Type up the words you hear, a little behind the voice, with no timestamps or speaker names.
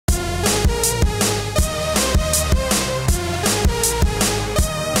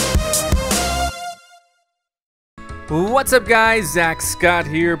What's up, guys? ZackScott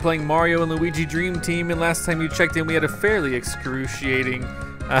here, playing Mario and Luigi Dream Team, and last time you checked in we had a fairly excruciating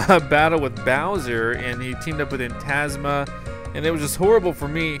battle with Bowser, and he teamed up with Intasma, and it was just horrible for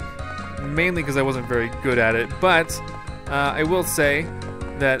me, mainly because I wasn't very good at it. But I will say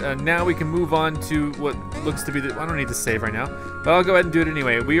that now we can move on to what looks to be the... I don't need to save right now, but I'll go ahead and do it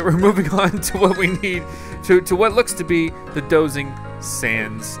anyway. We are moving on to what we need, to what looks to be the Dozing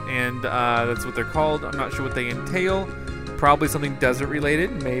Sands, and that's what they're called. I'm not sure what they entail. Probably something desert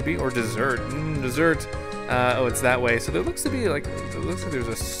related, maybe, or dessert. Dessert. Oh, it's that way. So there looks to be like, it looks like there's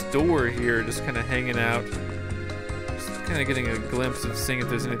a store here, just kind of hanging out. Just kind of getting a glimpse of seeing if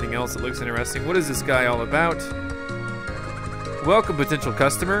there's anything else that looks interesting. What is this guy all about? Welcome, potential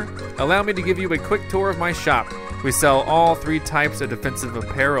customer. Allow me to give you a quick tour of my shop. We sell all 3 types of defensive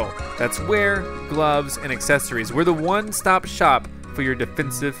apparel. That's wear, gloves, and accessories. We're the one-stop shop for your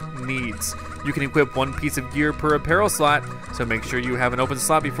defensive needs. You can equip 1 piece of gear per apparel slot, so make sure you have an open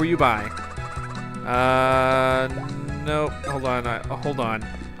slot before you buy. No, hold on.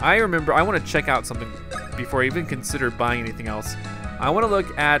 I remember, I want to check out something before I even consider buying anything else. I want to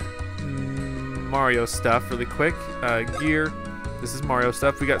look at Mario stuff really quick. Gear, this is Mario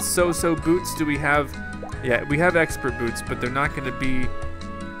stuff. We got so boots. Do we have, yeah, we have expert boots, but they're not going to be,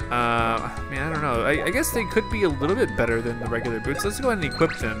 man, I don't know. I guess they could be a little bit better than the regular boots. Let's go ahead and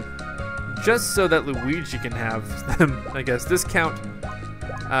equip them, just so that Luigi can have them, I guess. Discount,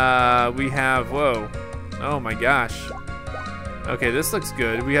 we have, whoa, oh my gosh. Okay, this looks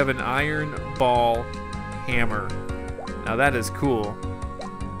good. We have an iron ball hammer. Now that is cool.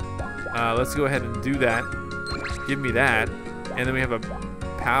 Let's go ahead and do that. Give me that. And then we have a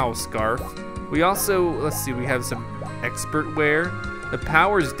POW scarf. We also, let's see, we have some expert wear. The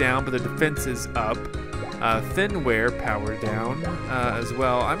power's down, but the defense is up. Thin wear, power down as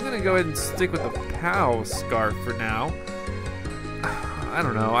well. I'm gonna go ahead and stick with the POW scarf for now. I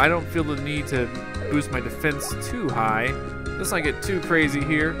don't know. I don't feel the need to boost my defense too high. Let's not get too crazy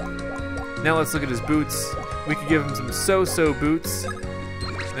here. Now let's look at his boots. We could give him some so-so boots.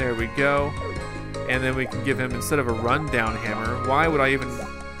 There we go. And then we can give him, instead of a rundown hammer, why would I even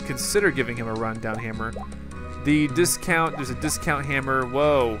consider giving him a rundown hammer? The discount, there's a discount hammer,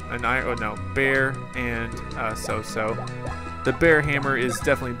 whoa, an iron, oh no, bear and so-so. The bear hammer is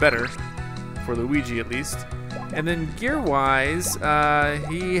definitely better, for Luigi at least. And then gear-wise,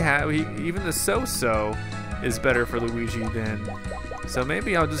 even the so-so is better for Luigi than, so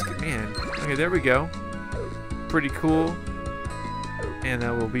maybe I'll just, man, okay, there we go. Pretty cool. And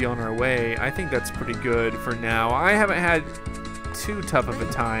we'll be on our way. I think that's pretty good for now. I haven't had too tough of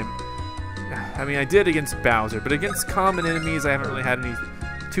a time. I mean, I did against Bowser, but against common enemies, I haven't really had any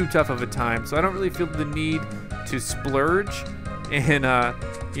too tough of a time. So I don't really feel the need to splurge and,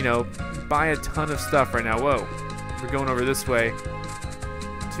 you know, buy a ton of stuff right now. Whoa, we're going over this way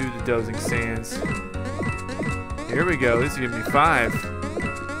to the Dozing Sands. Here we go. This is giving me 5.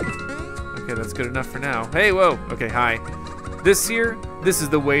 Okay, that's good enough for now. Hey, whoa. Okay, hi. This is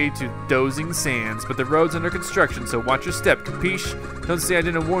the way to Dozing Sands, but the road's under construction, so watch your step, capiche? Don't say I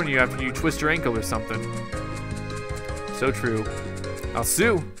didn't warn you after you twist your ankle or something. So true. I'll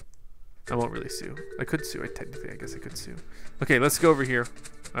sue. I won't really sue. I could sue. I guess I could sue. Okay, let's go over here.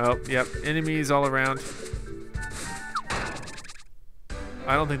 Oh, yep, enemies all around.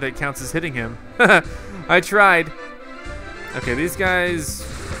 I don't think that counts as hitting him. I tried. Okay, these guys...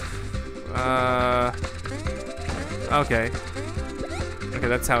 Okay. Okay,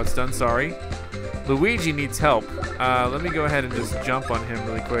 that's how it's done, sorry. Luigi needs help. Let me go ahead and just jump on him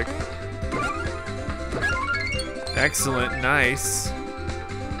really quick. Excellent, nice.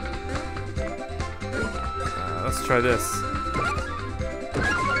 Let's try this.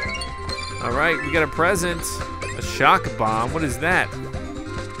 Alright, we got a present. A shock bomb, what is that?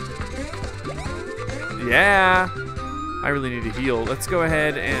 Yeah! I really need to heal. Let's go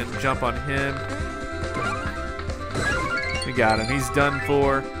ahead and jump on him. We got him. He's done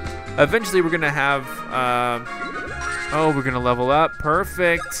for. Eventually, we're going to have... oh, we're going to level up.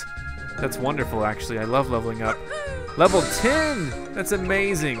 Perfect. That's wonderful, actually. I love leveling up. Level 10! That's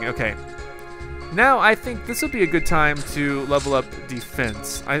amazing. Okay. Now, I think this will be a good time to level up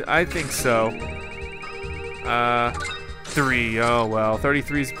defense. I think so. 3. Oh, well.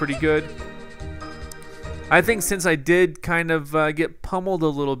 33 is pretty good. I think since I did kind of get pummeled a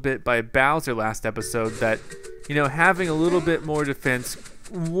little bit by Bowser last episode, that, you know, having a little bit more defense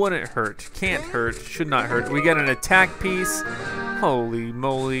wouldn't hurt. Can't hurt. Should not hurt. We got an attack piece. Holy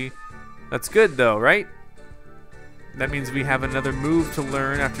moly. That's good though, right? That means we have another move to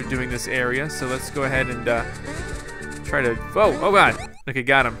learn after doing this area. So let's go ahead and try to... Oh god. Okay,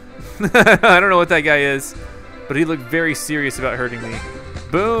 got him. I don't know what that guy is. but he looked very serious about hurting me.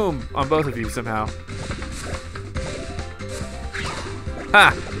 Boom! On both of you somehow.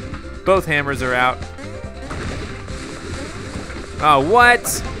 Ha! Both hammers are out. Oh,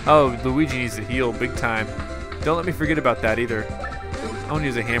 what? Oh, Luigi needs to heal big time. Don't let me forget about that either. I want to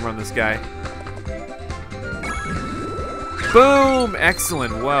use a hammer on this guy. Boom!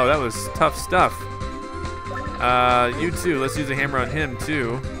 Excellent. Wow, that was tough stuff. You too. Let's use a hammer on him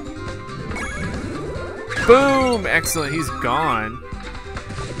too. Boom! Excellent. He's gone.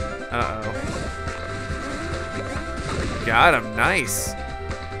 Uh-oh. Got him. Nice.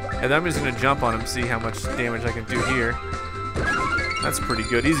 And then I'm just going to jump on him, see how much damage I can do here. That's pretty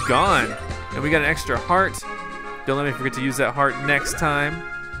good. He's gone. And we got an extra heart. Don't let me forget to use that heart next time.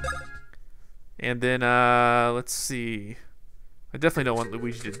 And then, let's see. I definitely don't want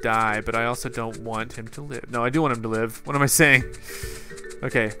Luigi to die, but I also don't want him to live. No, I do want him to live. What am I saying?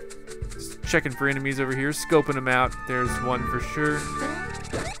 Okay. Just checking for enemies over here, scoping them out. There's one for sure.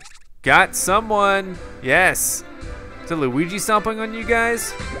 Got someone. Yes. Is that Luigi stomping on you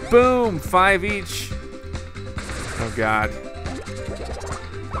guys? Boom. 5 each. Oh, God.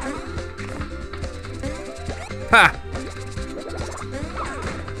 Ha!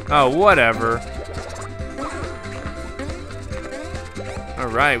 Oh, whatever.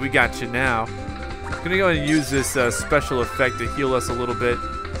 Alright, we got you now. I'm gonna go ahead and use this special effect to heal us a little bit.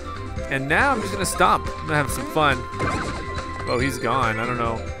 And now I'm just gonna stomp. I'm gonna have some fun. Oh, he's gone. I don't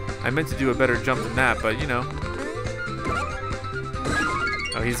know. I meant to do a better jump than that, but you know.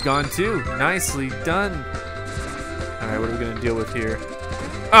 Oh, he's gone too. Nicely done. Alright, what are we gonna deal with here?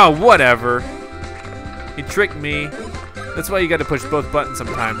 Oh, whatever. He tricked me. That's why you gotta push both buttons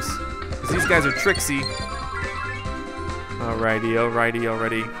sometimes. Because these guys are tricksy. Alrighty, alrighty,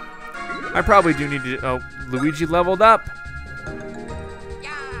 already. I probably do need to. Oh, Luigi leveled up.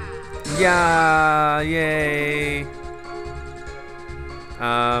 Yeah, yay.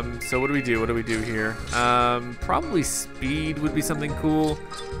 So what do we do? What do we do here? Probably speed would be something cool.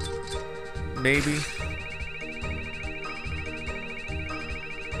 Maybe.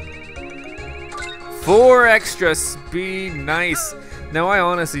 Four extra speed, nice. Now I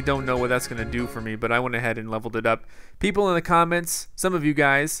honestly don't know what that's gonna do for me, but I went ahead and leveled it up. People in the comments, some of you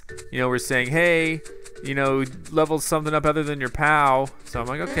guys, you know, were saying, hey, you know, level something up other than your POW. So I'm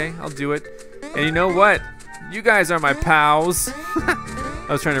like, okay, I'll do it. And you know what? You guys are my pals. I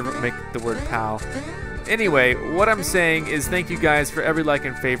was trying to make the word pal. Anyway, what I'm saying is thank you guys for every like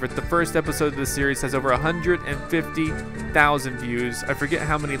and favorite. The first episode of this series has over 150,000 views. I forget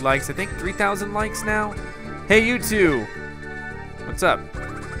how many likes. I think 3,000 likes now. Hey, you two. What's up?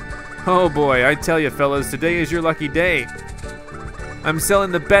 Oh boy, I tell you fellas, today is your lucky day. I'm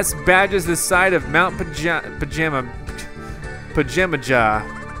selling the best badges this side of Mount Pajamaja.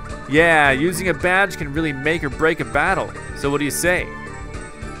 Yeah, using a badge can really make or break a battle. So what do you say?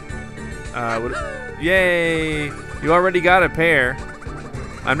 Yay! You already got a pair.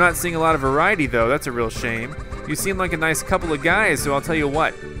 I'm not seeing a lot of variety though, that's a real shame. You seem like a nice couple of guys, so I'll tell you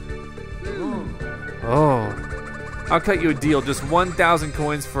what. Oh. I'll cut you a deal, just 1,000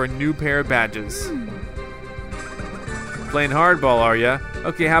 coins for a new pair of badges. Playing hardball, are ya?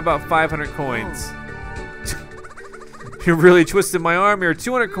 Okay, how about 500 coins? You really twisted my arm here,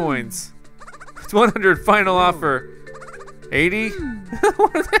 200 coins. It's 100, final offer. 80?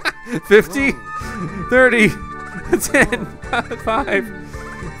 50? 30? 10? 5?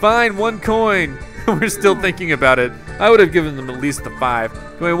 Fine, 1 coin. We're still thinking about it. I would have given them at least the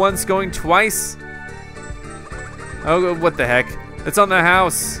 5. Going once, going twice? Oh, what the heck? It's on the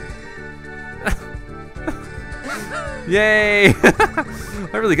house. Yay! I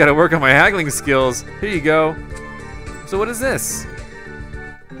really got to work on my haggling skills. Here you go. So what is this?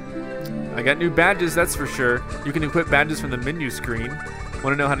 I got new badges, that's for sure. You can equip badges from the menu screen.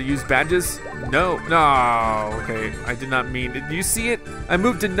 Want to know how to use badges? No. No. Okay, I did not mean. Did you see it? I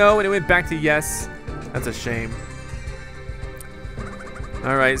moved to no and it went back to yes. That's a shame.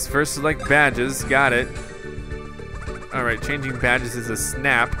 Alright, so first select badges. Got it. Alright, changing badges is a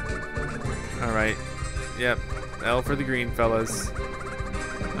snap. Alright. Yep. L for the green, fellas.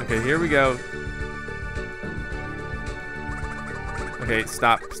 Okay, here we go. Okay,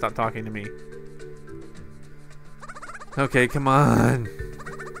 stop. Stop talking to me. Okay, come on.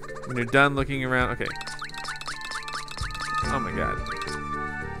 When you're done looking around. Okay. Oh my god.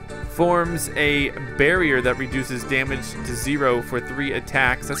 Forms a barrier that reduces damage to 0 for 3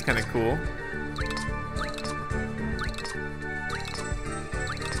 attacks. That's kind of cool.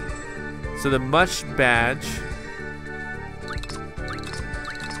 So the mush badge.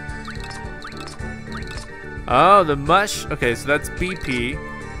 Oh, the mush. Okay, so that's BP.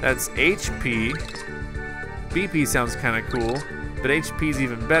 That's HP. BP sounds kind of cool, but HP's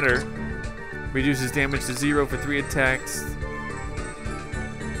even better. Reduces damage to 0 for 3 attacks.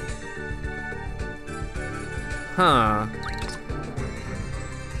 Huh.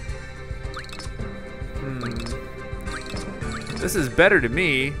 This is better to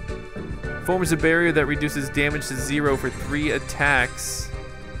me. Forms a barrier that reduces damage to 0 for 3 attacks.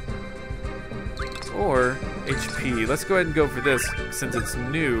 Or HP. Let's go ahead and go for this since it's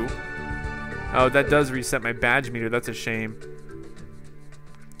new. Oh, that does reset my badge meter. That's a shame.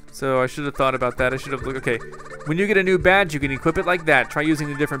 So I should have thought about that. I should have looked. Okay, when you get a new badge, you can equip it like that. Try using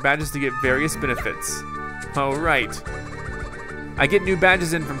the different badges to get various benefits. All right. I get new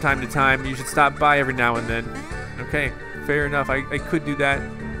badges in from time to time. You should stop by every now and then. Okay, fair enough. I could do that.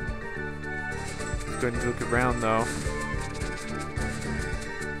 Let's go ahead and look around though.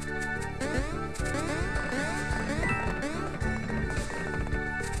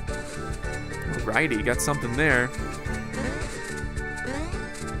 Alrighty, got something there.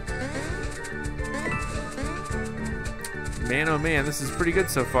 Man, oh man, this is pretty good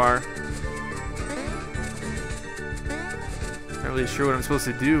so far. Not really sure what I'm supposed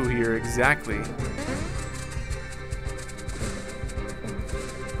to do here exactly.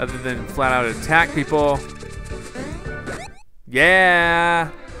 Other than flat out attack people. Yeah!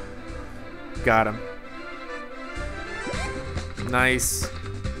 Got him. Nice.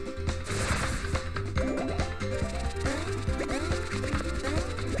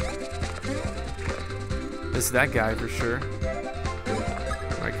 This is that guy for sure.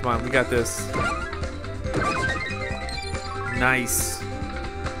 Alright, come on, we got this. Nice.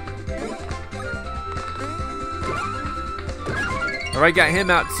 Alright, got him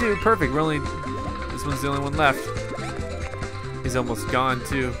out too. Perfect. We're only. This one's the only one left. He's almost gone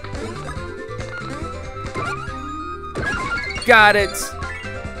too. Got it!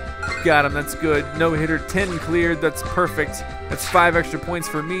 Got him, that's good. No hitter, 10 cleared, that's perfect. That's 5 extra points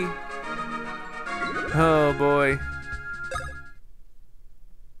for me. Oh boy.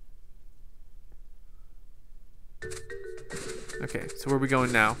 Okay, so where are we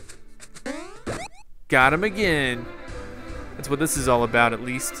going now? Got him again. That's what this is all about, at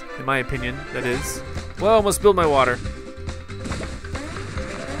least. In my opinion, that is. Well, almost spilled my water.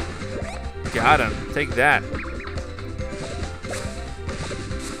 Got him. Take that.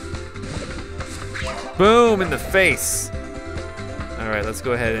 Boom in the face. Alright, let's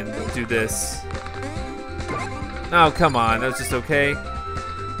go ahead and do this. Oh, come on. That was just okay.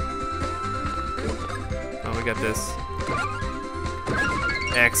 Oh, we got this.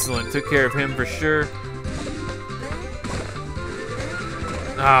 Excellent. Took care of him for sure.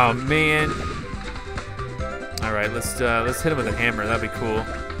 Oh, man. Alright, let's hit him with a hammer. That'd be cool.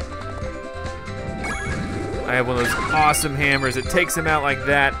 I have one of those awesome hammers. It takes him out like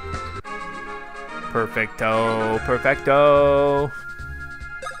that. Perfecto. Perfecto.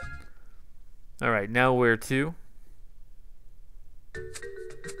 Alright, now where to?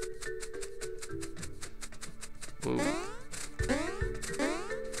 Whoa.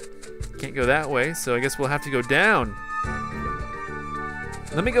 Can't go that way, so I guess we'll have to go down.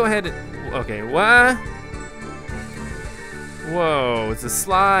 Let me go ahead and... Okay, what? Whoa, it's a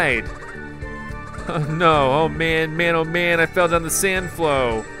slide. Oh no, oh man, I fell down the sand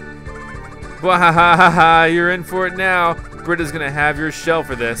flow. Wahahaha, you're in for it now. Britta's gonna have your shell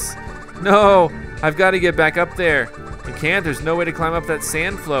for this. No, I've got to get back up there. You can't, there's no way to climb up that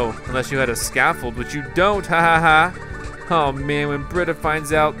sand flow unless you had a scaffold, which you don't, ha ha ha. Oh man, when Britta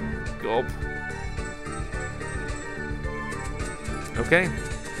finds out, gulp. Okay,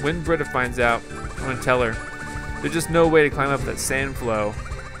 when Britta finds out, I'm gonna tell her. There's just no way to climb up that sand flow.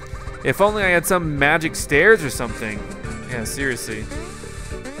 If only I had some magic stairs or something. Yeah, seriously.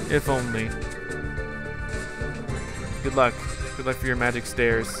 If only. Good luck. Good luck for your magic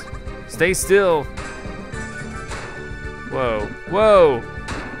stairs. Stay still. Whoa. Whoa!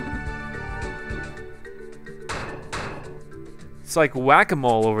 It's like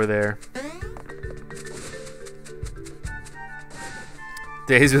whack-a-mole over there.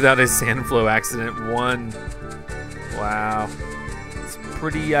 Days without a sand flow accident. 1. Wow. It's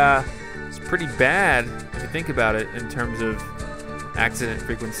pretty bad if you think about it in terms of accident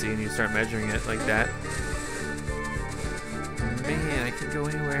frequency and you start measuring it like that. Man, I can't go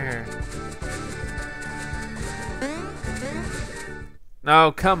anywhere.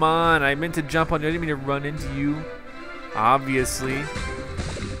 No, come on. I meant to jump on you. I didn't mean to run into you. Obviously.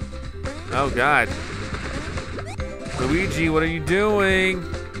 Oh, God. Luigi, what are you doing?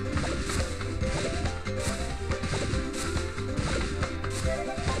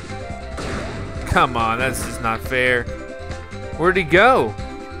 Come on, that's just not fair. Where'd he go?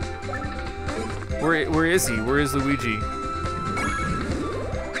 Where is he? Where is Luigi?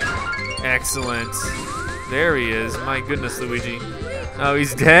 Excellent. There he is. My goodness, Luigi. Oh,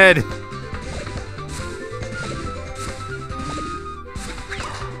 he's dead.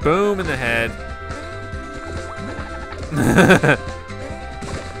 Boom in the head.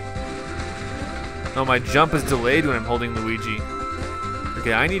 Oh, my jump is delayed when I'm holding Luigi.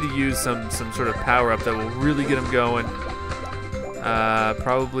 Okay, I need to use some sort of power-up that will really get him going.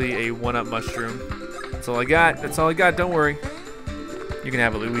 Probably a 1-up mushroom. That's all I got. That's all I got. Don't worry. You can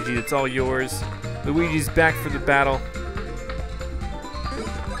have it, Luigi. It's all yours. Luigi's back for the battle.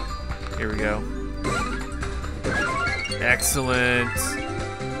 Here we go. Excellent.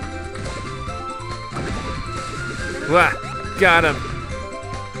 Wah! Got him.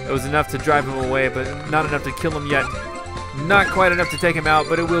 It was enough to drive him away, but not enough to kill him yet. Not quite enough to take him out,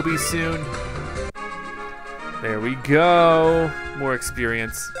 but it will be soon. There we go. More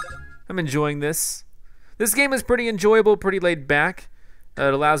experience. I'm enjoying this. This game is pretty enjoyable, pretty laid back.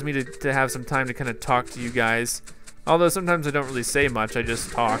 It allows me to have some time to kind of talk to you guys. Although sometimes I don't really say much, I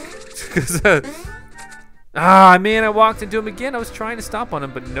just talk. Ah, man, I walked into him again. I was trying to stop on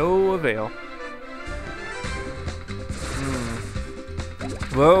him, but no avail.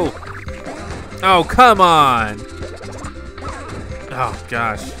 Whoa. Oh, come on. Oh,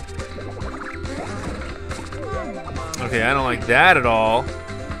 gosh. Okay, I don't like that at all.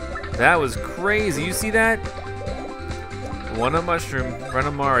 That was crazy. You see that? 1-up mushroom, run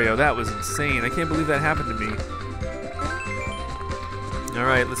a Mario. That was insane. I can't believe that happened to me. All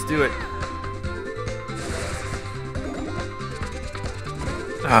right, let's do it.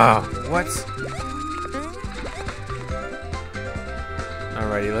 Oh, what?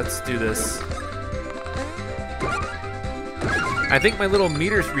 Alrighty, let's do this. I think my little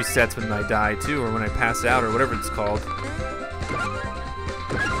meter resets when I die too, or when I pass out, or whatever it's called.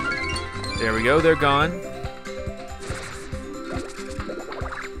 There we go, they're gone.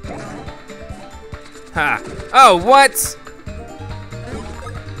 Ha! Oh, what?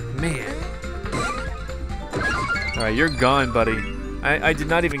 Man. Alright, you're gone, buddy. I did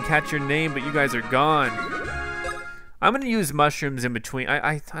not even catch your name, but you guys are gone. I'm gonna use mushrooms in between.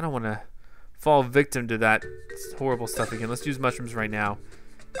 I don't wanna fall victim to that horrible stuff again. Let's use mushrooms right now.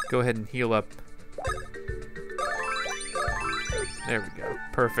 Go ahead and heal up. There we go.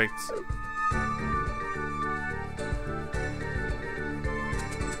 Perfect.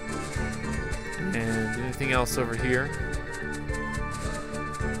 And anything else over here?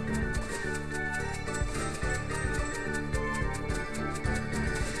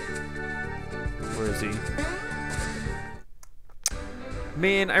 Where is he?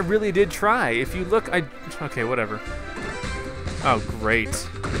 Man, I really did try. If you look, okay, whatever. Oh, great.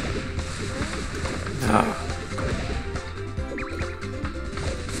 Oh.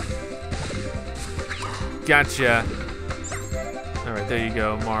 Gotcha. All right, there you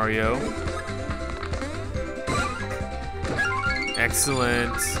go, Mario.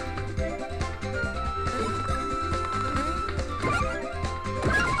 Excellent.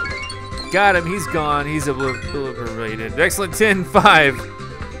 Got him, he's gone, he's obliterated. Excellent, 10-5.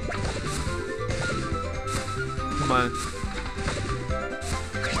 Come on.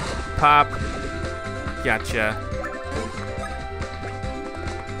 Pop. Gotcha.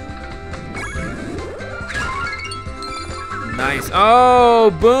 Nice.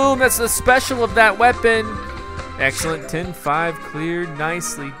 Oh, boom, that's the special of that weapon. Excellent, 10-5, cleared,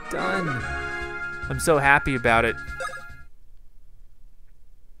 nicely done. I'm so happy about it.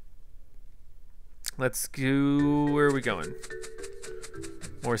 Let's go, where are we going?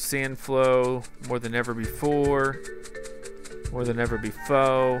 More sand flow, more than ever before. More than ever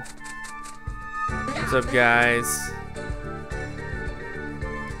before. What's up, guys?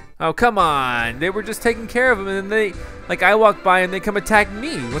 Oh, come on. They were just taking care of him, and then they, like, I walk by and they come attack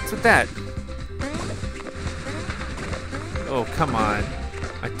me. What's with that? Oh, come on.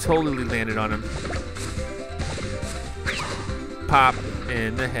 I totally landed on him. Pop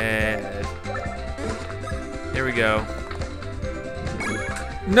in the head. Here we go.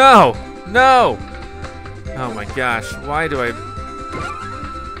 No! No! Oh my gosh, why do I...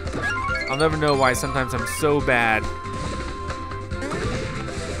 I'll never know why sometimes I'm so bad.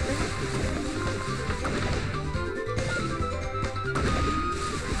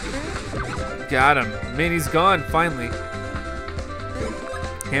 Got him. Man, he's gone, finally.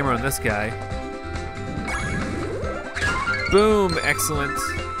 Hammer on this guy. Boom, excellent.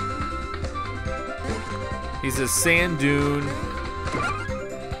 He's a sand dune.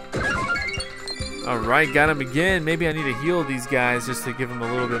 Alright, got him again. Maybe I need to heal these guys just to give them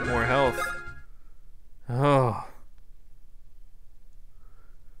a little bit more health. Oh.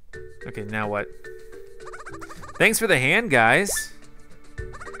 Okay, now what? Thanks for the hand, guys.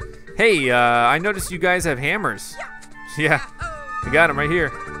 Hey, I noticed you guys have hammers. Yeah, we got them right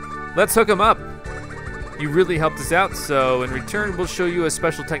here. Let's hook them up. You really helped us out, so in return, we'll show you a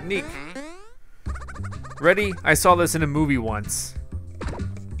special technique. Ready? I saw this in a movie once.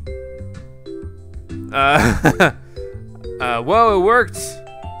 Whoa, it worked.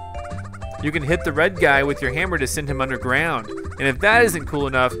 You can hit the red guy with your hammer to send him underground. And if that isn't cool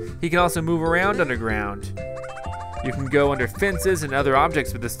enough, he can also move around underground. You can go under fences and other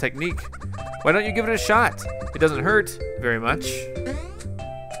objects with this technique. Why don't you give it a shot? It doesn't hurt very much.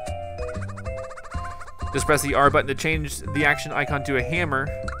 Just press the R button to change the action icon to a hammer.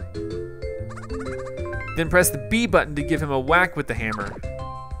 Then press the B button to give him a whack with the hammer.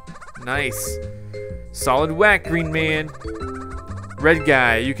 Nice. Solid whack, green man. Red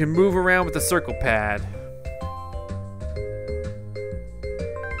guy, you can move around with the circle pad.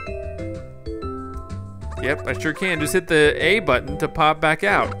 Yep, I sure can. Just hit the A button to pop back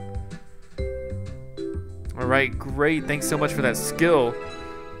out. All right, great. Thanks so much for that skill.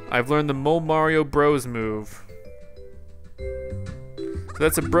 I've learned the Mole Mario Bros move. So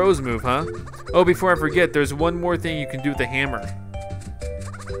that's a Bros move, huh? Oh, before I forget, there's one more thing you can do with the hammer.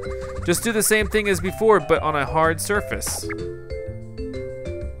 Just do the same thing as before, but on a hard surface.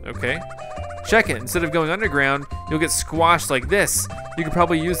 Okay. Check it. Instead of going underground, you'll get squashed like this. You could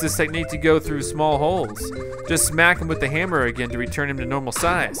probably use this technique to go through small holes. Just smack him with the hammer again to return him to normal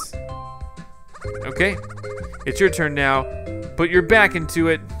size. Okay. It's your turn now. Put your back into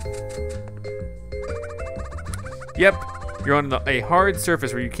it. Yep. You're on a hard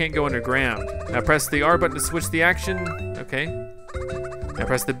surface where you can't go underground. Now press the R button to switch the action. Okay. Now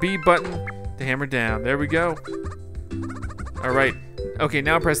press the B button to hammer down. There we go. All right. Okay,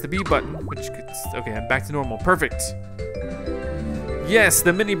 now press the B button, okay, I'm back to normal. Perfect. Yes,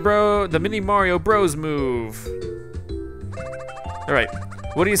 the mini Mario Bros move. All right.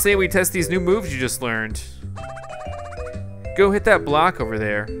 What do you say we test these new moves you just learned? Go hit that block over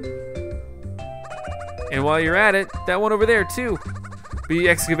there. And while you're at it, that one over there too. We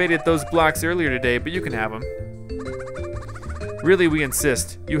excavated those blocks earlier today, but you can have them. Really, we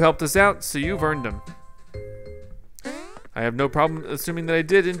insist. You helped us out, so you've earned them. I have no problem assuming that I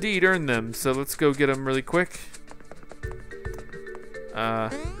did indeed earn them, so let's go get them really quick.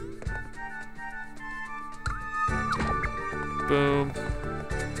 Boom.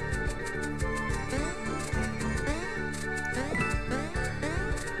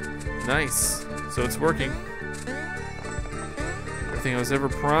 Nice. So it's working. Everything I was ever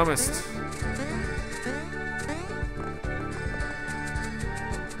promised.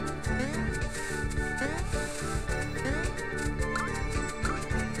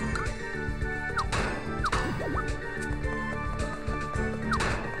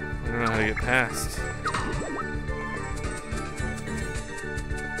 I don't know how to get past.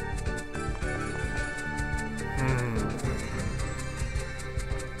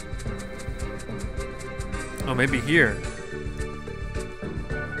 Oh, maybe here.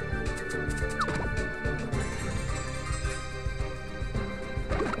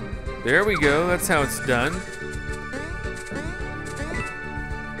 There we go, that's how it's done.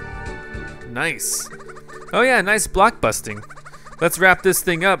 Nice. Oh yeah, nice block busting. Let's wrap this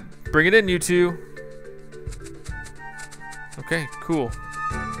thing up. Bring it in, you two. Okay, cool.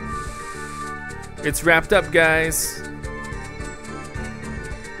 It's wrapped up, guys.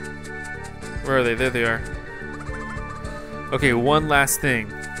 Where are they? There they are. Okay, one last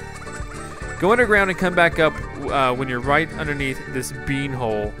thing. Go underground and come back up when you're right underneath this bean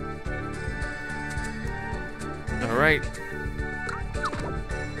hole. All right.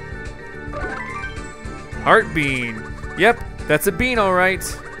 Heart bean. Yep, that's a bean, all right.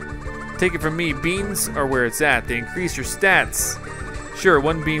 Take it from me, beans are where it's at. They increase your stats. Sure,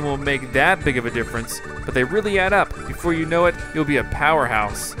 one bean won't make that big of a difference, but they really add up. Before you know it, you'll be a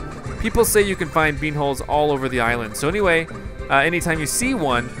powerhouse. People say you can find bean holes all over the island. So anyway, anytime you see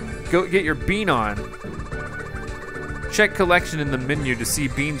one, go get your bean on. Check collection in the menu to see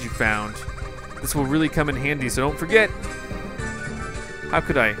beans you found. This will really come in handy, so don't forget. How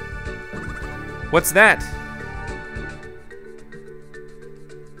could I? What's that?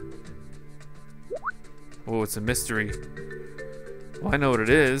 Oh, it's a mystery. Well, I know what it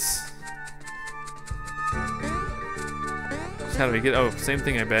is. Just how do we get? Oh, same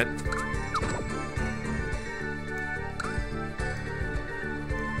thing, I bet.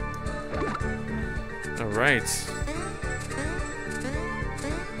 All right.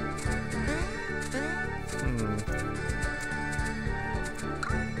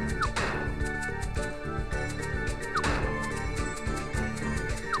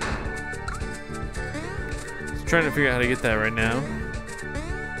 trying to figure out how to get that right now.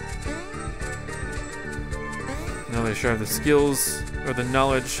 Not really sure I have the skills or the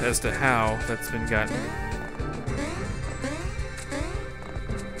knowledge as to how that's been gotten.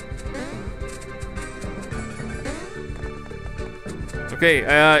 Okay,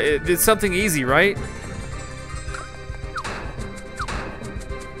 it's something easy, right?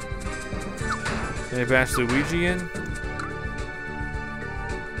 Can I bash Luigi in?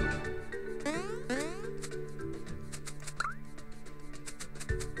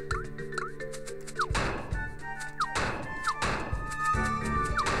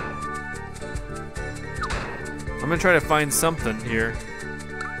 I'm gonna try to find something here.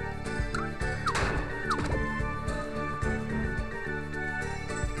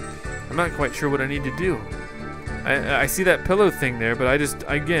 I'm not quite sure what I need to do. I see that pillow thing there, but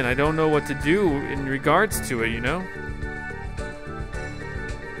again, I don't know what to do in regards to it, you know?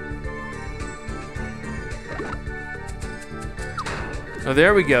 Oh,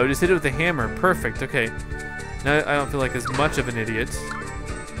 there we go. Just hit it with a hammer. Perfect. Okay. Now I don't feel like as much of an idiot.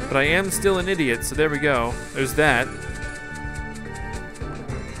 But I am still an idiot, so there we go. There's that.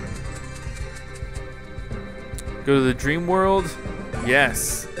 Go to the dream world.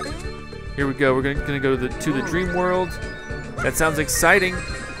 Yes. Here we go. We're gonna go to the dream world. That sounds exciting.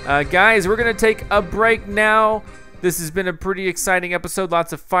 Guys, we're gonna take a break now. This has been a pretty exciting episode.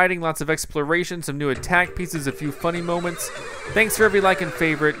 Lots of fighting, lots of exploration, some new attack pieces, a few funny moments. Thanks for every like and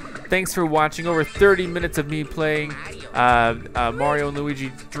favorite. Thanks for watching. Over 30 minutes of me playing Mario and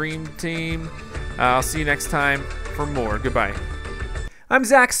Luigi Dream Team. I'll see you next time for more. Goodbye. I'm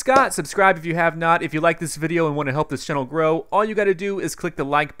ZackScott. Subscribe if you have not. If you like this video and want to help this channel grow, all you got to do is click the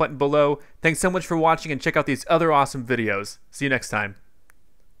like button below. Thanks so much for watching, and check out these other awesome videos. See you next time.